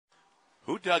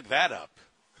Who dug that up?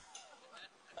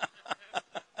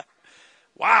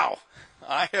 Wow.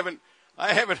 I haven't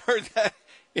heard that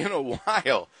in a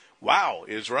while. Wow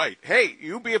is right. Hey,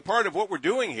 you be a part of what we're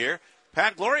doing here.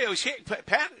 Pat Glorio is here.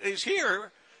 Pat is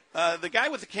here. The guy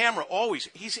with the camera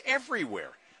he's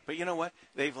everywhere. But you know what?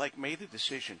 They've made a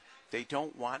decision. They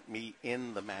don't want me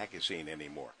in the magazine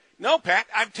anymore. No, Pat,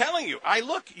 I'm telling you.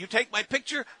 You take my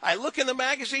picture, I look in the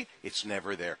magazine, it's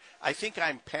never there. I think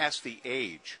I'm past the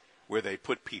age where they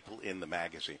put people in the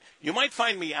magazine. You might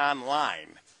find me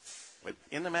online, but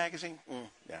in the magazine?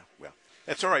 Yeah, well,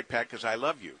 that's all right, Pat, because I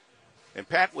love you. And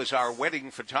Pat was our wedding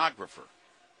photographer,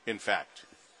 in fact,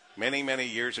 many, many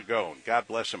years ago. God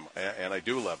bless him, and I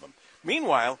do love him.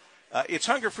 Meanwhile, it's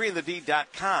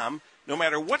hungerfreeinthed.com. No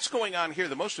matter what's going on here,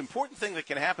 the most important thing that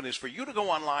can happen is for you to go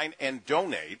online and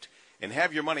donate and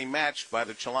have your money matched by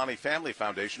the Chilani Family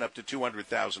Foundation up to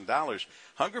 $200,000.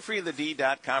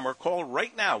 Hungerfreeinthed.com or call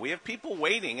right now. We have people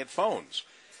waiting at phones.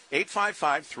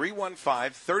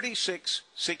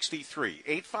 855-315-3663.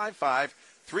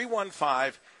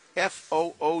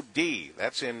 855-315-FOOD.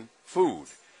 That's in food.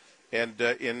 And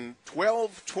in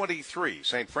 1223,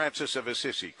 St. Francis of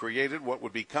Assisi created what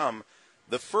would become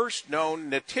the first known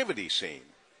nativity scene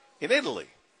in Italy.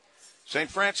 St.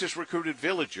 Francis recruited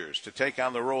villagers to take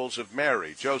on the roles of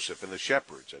Mary, Joseph, and the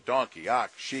shepherds, a donkey,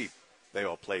 ox, sheep. They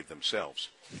all played themselves.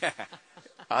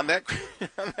 On that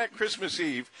Christmas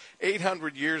Eve,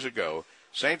 800 years ago,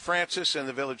 St. Francis and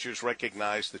the villagers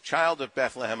recognized the child of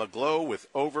Bethlehem aglow with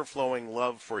overflowing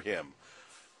love for him.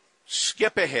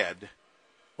 Skip ahead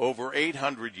over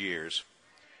 800 years,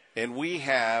 and we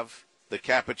have the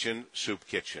Capuchin Soup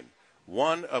Kitchen,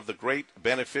 one of the great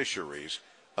beneficiaries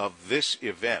of this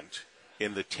event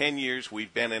in the 10 years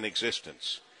we've been in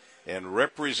existence. And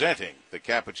representing the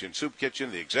Capuchin Soup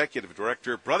Kitchen, the executive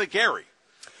director, Brother Gerry.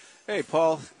 Hey,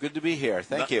 Paul. Good to be here.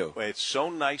 Thank you. It's so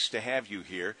nice to have you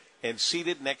here and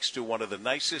seated next to one of the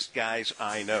nicest guys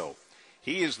I know.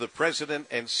 He is the president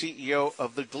and CEO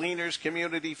of the Gleaners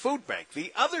Community Food Bank,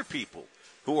 the other people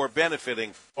who are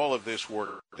benefiting from all of this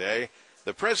work today.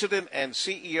 The president and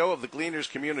CEO of the Gleaners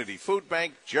Community Food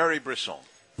Bank, Gerry Brisson.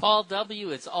 Paul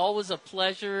W., it's always a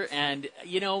pleasure, and,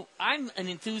 I'm an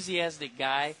enthusiastic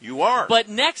guy. You are. But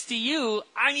next to you,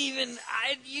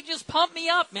 you just pump me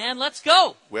up, man. Let's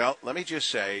go. Well, let me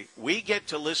just say, we get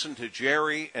to listen to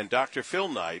Gerry and Dr. Phil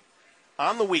Knight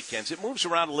on the weekends. It moves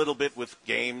around a little bit with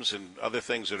games and other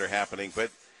things that are happening,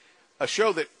 but a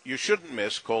show that you shouldn't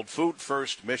miss called Food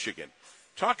First Michigan.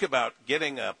 Talk about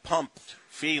getting a pumped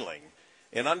feeling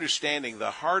and understanding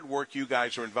the hard work you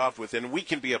guys are involved with and we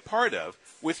can be a part of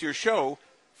with your show,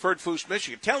 Food First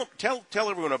Michigan. Tell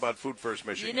everyone about Food First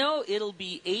Michigan. It'll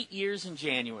be 8 years in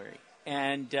January.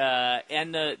 And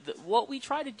what we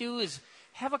try to do is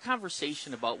have a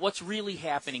conversation about what's really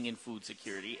happening in food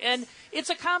security. And it's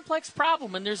a complex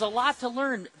problem, and there's a lot to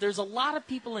learn. There's a lot of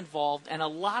people involved and a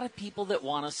lot of people that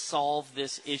want to solve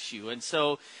this issue. And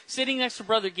so sitting next to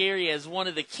Brother Gerry as one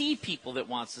of the key people that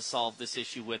wants to solve this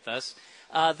issue with us,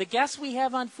 the guests we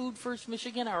have on Food First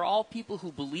Michigan are all people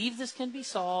who believe this can be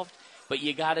solved, but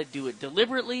you got to do it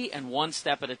deliberately and one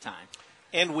step at a time.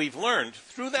 And we've learned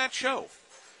through that show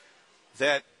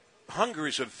that hunger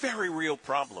is a very real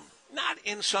problem. Not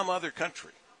in some other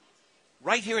country,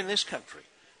 right here in this country,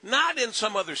 not in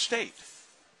some other state,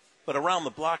 but around the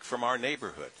block from our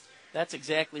neighborhood. That's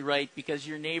exactly right, because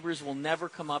your neighbors will never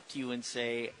come up to you and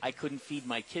say, I couldn't feed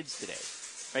my kids today.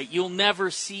 Right? You'll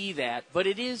never see that, but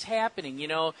it is happening.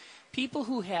 People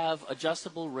who have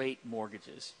adjustable rate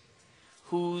mortgages,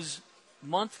 whose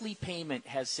monthly payment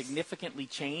has significantly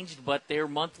changed, but their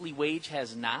monthly wage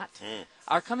has not,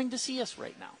 are coming to see us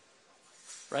right now.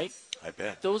 Right? I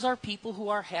bet. Those are people who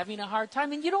are having a hard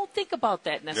time. And you don't think about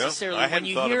that necessarily when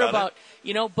you hear about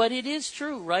but it is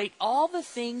true, right? All the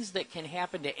things that can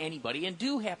happen to anybody and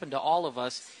do happen to all of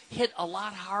us hit a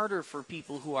lot harder for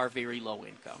people who are very low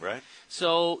income. Right.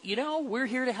 So, we're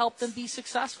here to help them be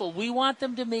successful. We want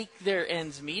them to make their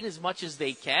ends meet as much as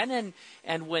they can.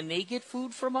 And when they get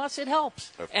food from us, it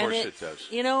helps. Of course it does.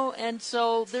 And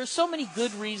so there's so many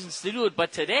good reasons to do it.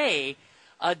 But today,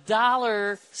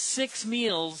 $1, 6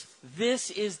 meals, this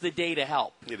is the day to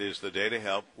help. It is the day to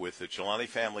help with the Chilani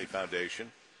Family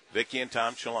Foundation, Vicki and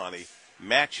Tom Chilani,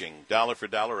 matching dollar for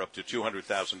dollar up to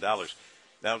 $200,000.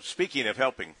 Now, speaking of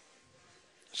helping,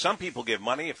 some people give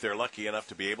money if they're lucky enough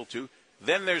to be able to.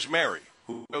 Then there's Mary,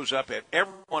 who goes up at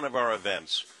every one of our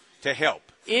events to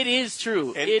help. It is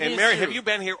true. And Mary, have you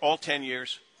been here all 10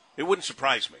 years? It wouldn't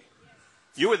surprise me.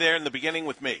 You were there in the beginning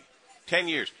with me, 10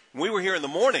 years. We were here in the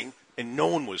morning, and no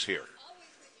one was here.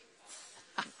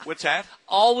 What's that?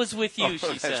 Always with you,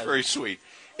 she said. That's very sweet.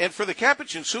 And for the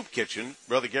Capuchin Soup Kitchen,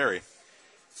 Brother Gerry,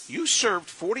 you served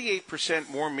 48%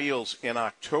 more meals in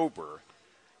October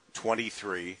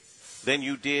 23 than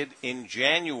you did in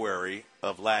January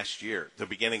of last year, the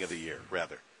beginning of the year,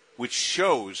 rather, which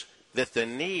shows that the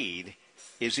need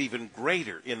is even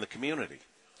greater in the community.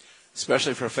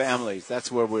 Especially for families.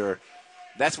 That's where we're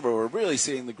really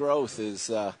seeing the growth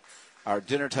is our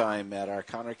dinner time at our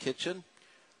counter kitchen.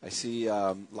 I see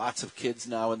lots of kids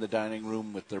now in the dining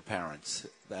room with their parents.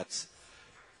 That's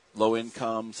low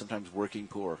income, sometimes working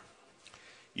poor.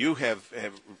 You have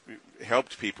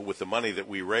helped people with the money that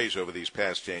we raise over these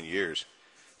past 10 years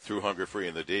through Hunger Free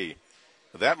and the D.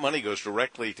 That money goes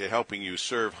directly to helping you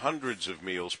serve hundreds of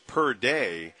meals per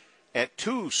day at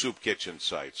 2 soup kitchen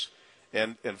sites.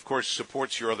 And of course,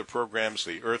 supports your other programs,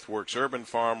 the Earthworks Urban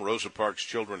Farm, Rosa Parks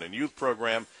Children and Youth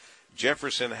Program,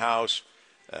 Jefferson House,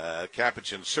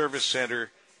 Capuchin Service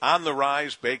Center, On the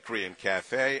Rise Bakery and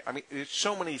Cafe. I mean, there's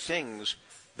so many things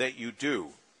that you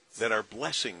do that are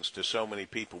blessings to so many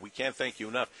people. We can't thank you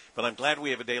enough. But I'm glad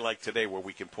we have a day like today where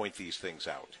we can point these things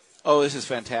out. Oh, this is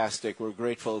fantastic. We're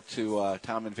grateful to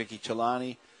Tom and Vicki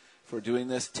Chelani for doing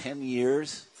this 10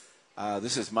 years.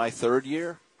 This is my 3rd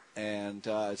year, and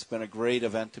it's been a great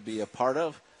event to be a part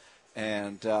of.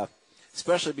 And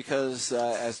especially because,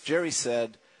 as Gerry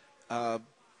said,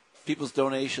 people's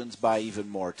donations buy even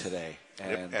more today.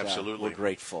 And yep, absolutely. We're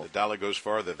grateful. The dollar goes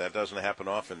farther. That doesn't happen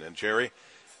often. And, Gerry,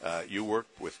 you work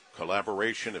with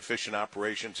collaboration, efficient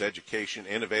operations, education,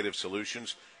 innovative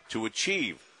solutions to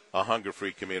achieve a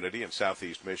hunger-free community in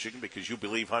Southeast Michigan because you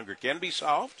believe hunger can be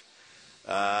solved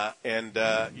and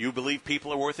you believe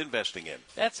people are worth investing in.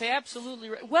 That's absolutely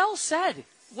right. Well said.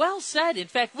 Well said. In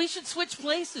fact, we should switch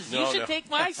places. You should take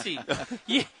my seat.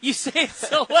 You say it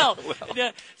so well.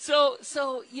 So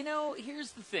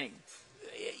here's the thing.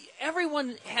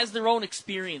 Everyone has their own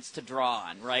experience to draw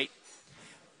on, right?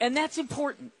 And that's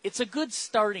important. It's a good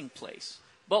starting place.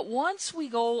 But once we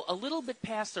go a little bit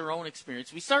past our own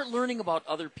experience, we start learning about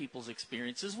other people's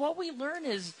experiences, what we learn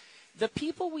is the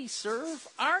people we serve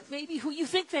aren't maybe who you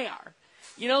think they are.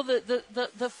 You know,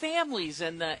 the families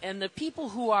and the people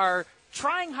who are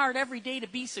trying hard every day to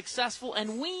be successful,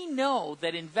 and we know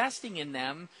that investing in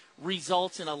them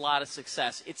results in a lot of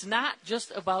success. It's not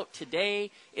just about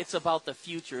today, it's about the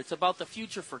future. It's about the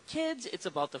future for kids, it's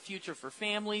about the future for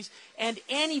families, and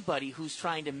anybody who's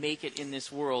trying to make it in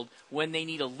this world when they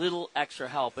need a little extra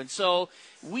help. And so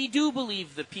we do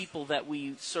believe the people that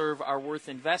we serve are worth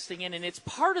investing in, and it's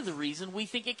part of the reason we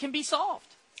think it can be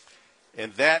solved.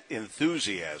 And that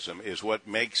enthusiasm is what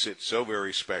makes it so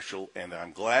very special, and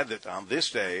I'm glad that on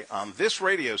this day, on this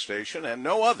radio station and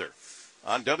no other,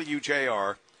 on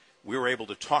WJR, we were able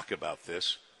to talk about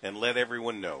this and let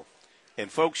everyone know.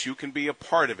 And, folks, you can be a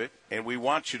part of it, and we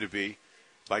want you to be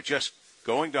by just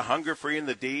going to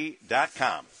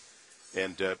hungerfreeandthed.com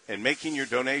and making your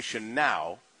donation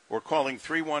now or calling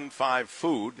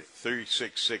 315-FOOD,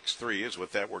 3663 is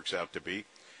what that works out to be.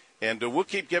 And we'll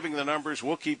keep giving the numbers.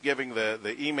 We'll keep giving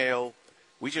the email.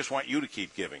 We just want you to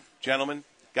keep giving. Gentlemen,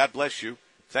 God bless you.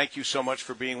 Thank you so much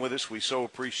for being with us. We so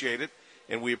appreciate it.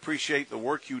 And we appreciate the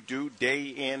work you do day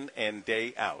in and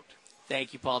day out.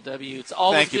 Thank you, Paul W. It's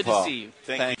always good to see you.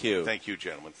 Thank you. Thank you,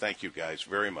 gentlemen. Thank you, guys,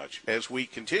 very much. As we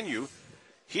continue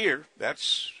here,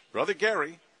 that's Brother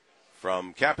Gerry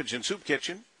from Capuchin Soup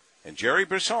Kitchen and Gerry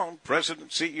Brisson, President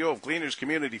and CEO of Gleaners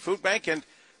Community Food Bank, and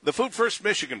the Food First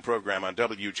Michigan program on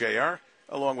WJR,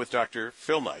 along with Dr.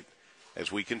 Phil Knight,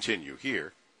 as we continue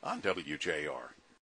here on WJR.